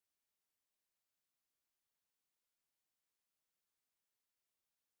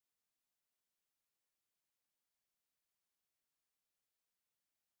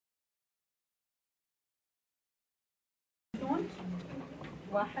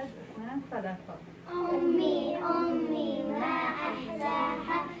واحد اثنين ثلاثة. أمي أمي ما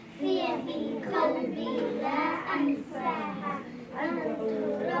أحلاها، في قلبي لا أنساها.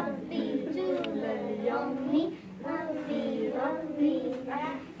 أدعو ربي طول اليوم، ربي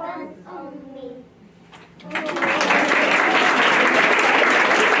احفظ أمي.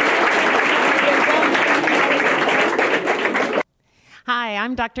 Hi,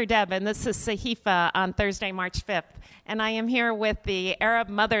 I'm Dr. Deb, and this is Sahifa on Thursday, March 5th, and I am here with the Arab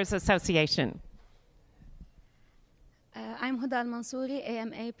Mothers Association. I'm Huda Al-Mansouri,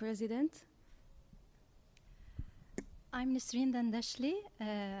 AMA President. I'm Nisreen Dandashli,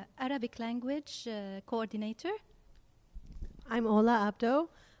 Arabic Language Coordinator. I'm Ola Abdo,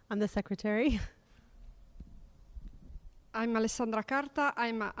 I'm the Secretary. I'm Alessandra Carta,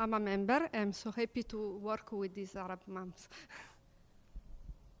 I'm a member. I'm so happy to work with these Arab moms.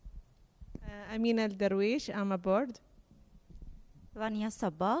 Amina Al-Darwish, I'm a board. Rania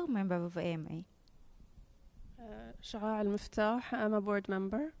Sabah, member of AMA. Sha'a Al-Miftah, I'm a board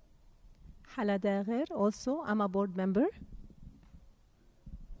member. Hala Dagher, also, I'm a board member.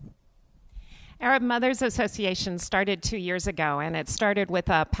 Arab Mothers Association started 2 years ago, and it started with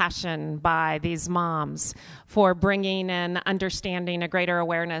a passion by these moms for bringing and understanding a greater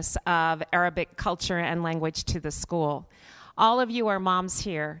awareness of Arabic culture and language to the school. All of you are moms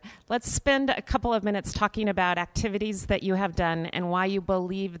here. Let's spend a couple of minutes talking about activities that you have done and why you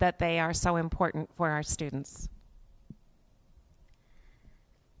believe that they are so important for our students.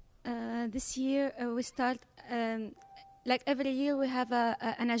 This year we start, like every year we have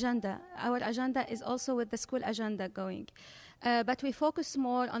an agenda. Our agenda is also with the school agenda going. But we focus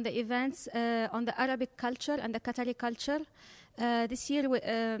more on the events, on the Arabic culture and the Qatari culture. This year we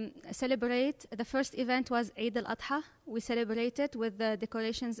celebrate, the first event was Eid al-Adha. We celebrated with the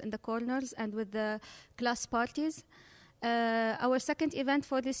decorations in the corners and with the class parties. Our second event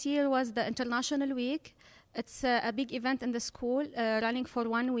for this year was the International Week. It's a big event in the school running for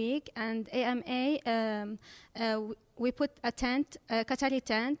 1 week, and AMA, we put a tent, a Qatari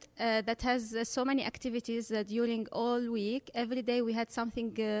tent, that has so many activities during all week. Every day we had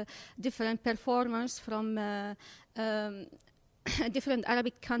something different, performers from different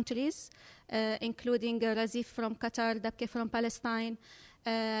Arabic countries, including Razif from Qatar, Dabke from Palestine.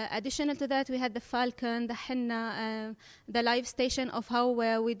 Additional to that, we had the Falcon, the Henna, the live station of how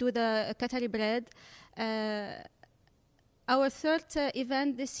we do the Qatari bread. Our third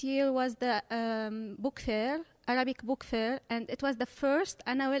event this year was the book fair, Arabic book fair, and it was the first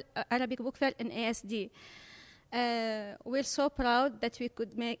annual Arabic book fair in ASD. We're so proud that we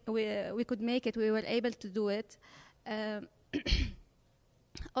could make it. We were able to do it.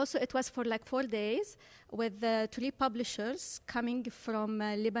 Also, it was for like 4 days with 3 publishers coming from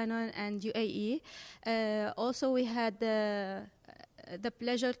Lebanon and UAE. Also, we had the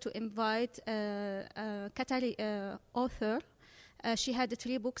pleasure to invite a Qatari author. She had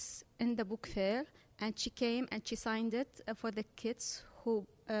 3 books in the book fair, and she came and she signed it for the kids who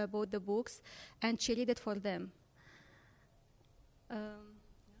bought the books, and she read it for them. I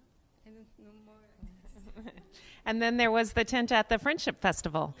don't know more. And then there was the tent at the Friendship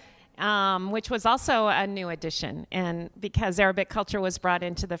Festival, which was also a new addition, and because Arabic culture was brought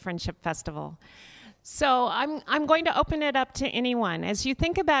into the Friendship Festival. So I'm going to open it up to anyone. As you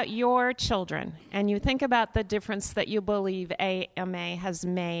think about your children and you think about the difference that you believe AMA has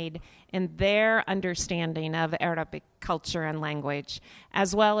made in their understanding of Arabic culture and language,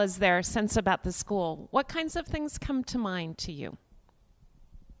 as well as their sense about the school, what kinds of things come to mind to you?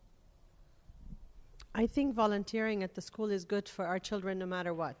 I think volunteering at the school is good for our children no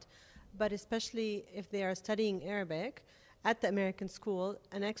matter what, but especially if they are studying Arabic at the American school,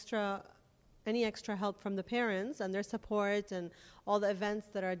 any extra help from the parents and their support and all the events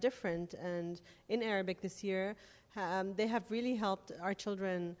that are different and in Arabic this year, they have really helped our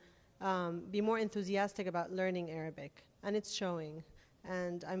children be more enthusiastic about learning Arabic, and it's showing.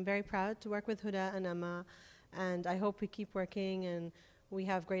 And I'm very proud to work with Huda and Amma, and I hope we keep working and we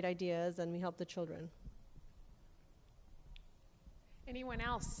have great ideas and we help the children. Anyone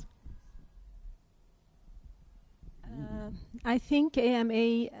else? I think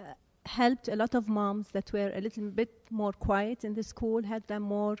AMA helped a lot of moms that were a little bit more quiet in the school, helped them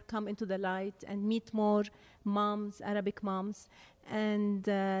more come into the light and meet more moms, Arabic moms. And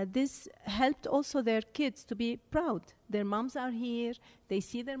this helped also their kids to be proud. Their moms are here, they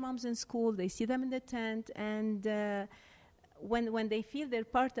see their moms in school, they see them in the tent, and when they feel they're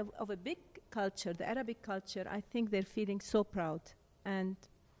part of a big culture, the Arabic culture, I think they're feeling so proud. And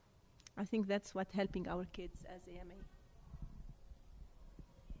I think that's what's helping our kids as AMA.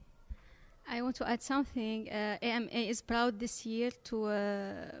 I want to add something. AMA is proud this year to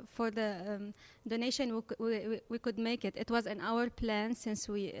for the donation we could make it. It was in our plan since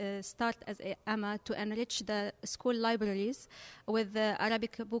we start as AMA to enrich the school libraries with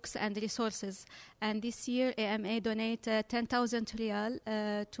Arabic books and resources. And this year AMA donate 10,000 riyal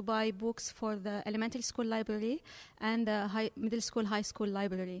to buy books for the elementary school library and the middle school, high school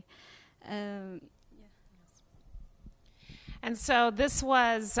library. And so this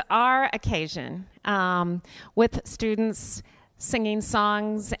was our occasion with students singing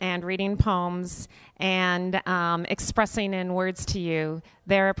songs and reading poems and expressing in words to you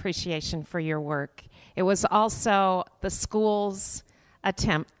their appreciation for your work. It was also the school's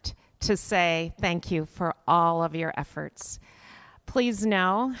attempt to say thank you for all of your efforts. Please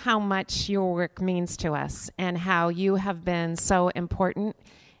know how much your work means to us and how you have been so important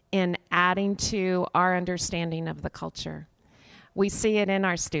in adding to our understanding of the culture. We see it in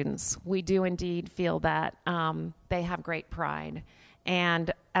our students. We do indeed feel that they have great pride, and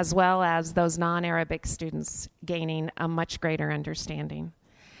as well as those non-Arabic students gaining a much greater understanding.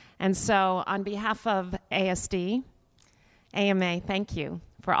 And so on behalf of ASD, AMA, thank you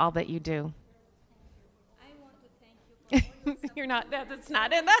for all that you do. I want to thank you for You're not, it's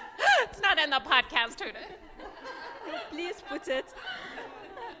not in the podcast, Huda. Please put it.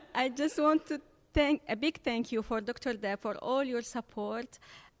 I just want to a big thank you for Dr. Deb for all your support.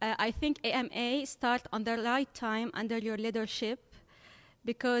 I think AMA start on the right time under your leadership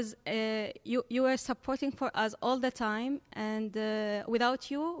because you were supporting for us all the time, and without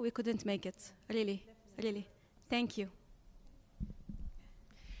you, we couldn't make it. Really, really. Thank you.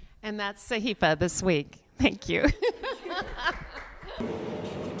 And that's Sahifa this week. Thank you.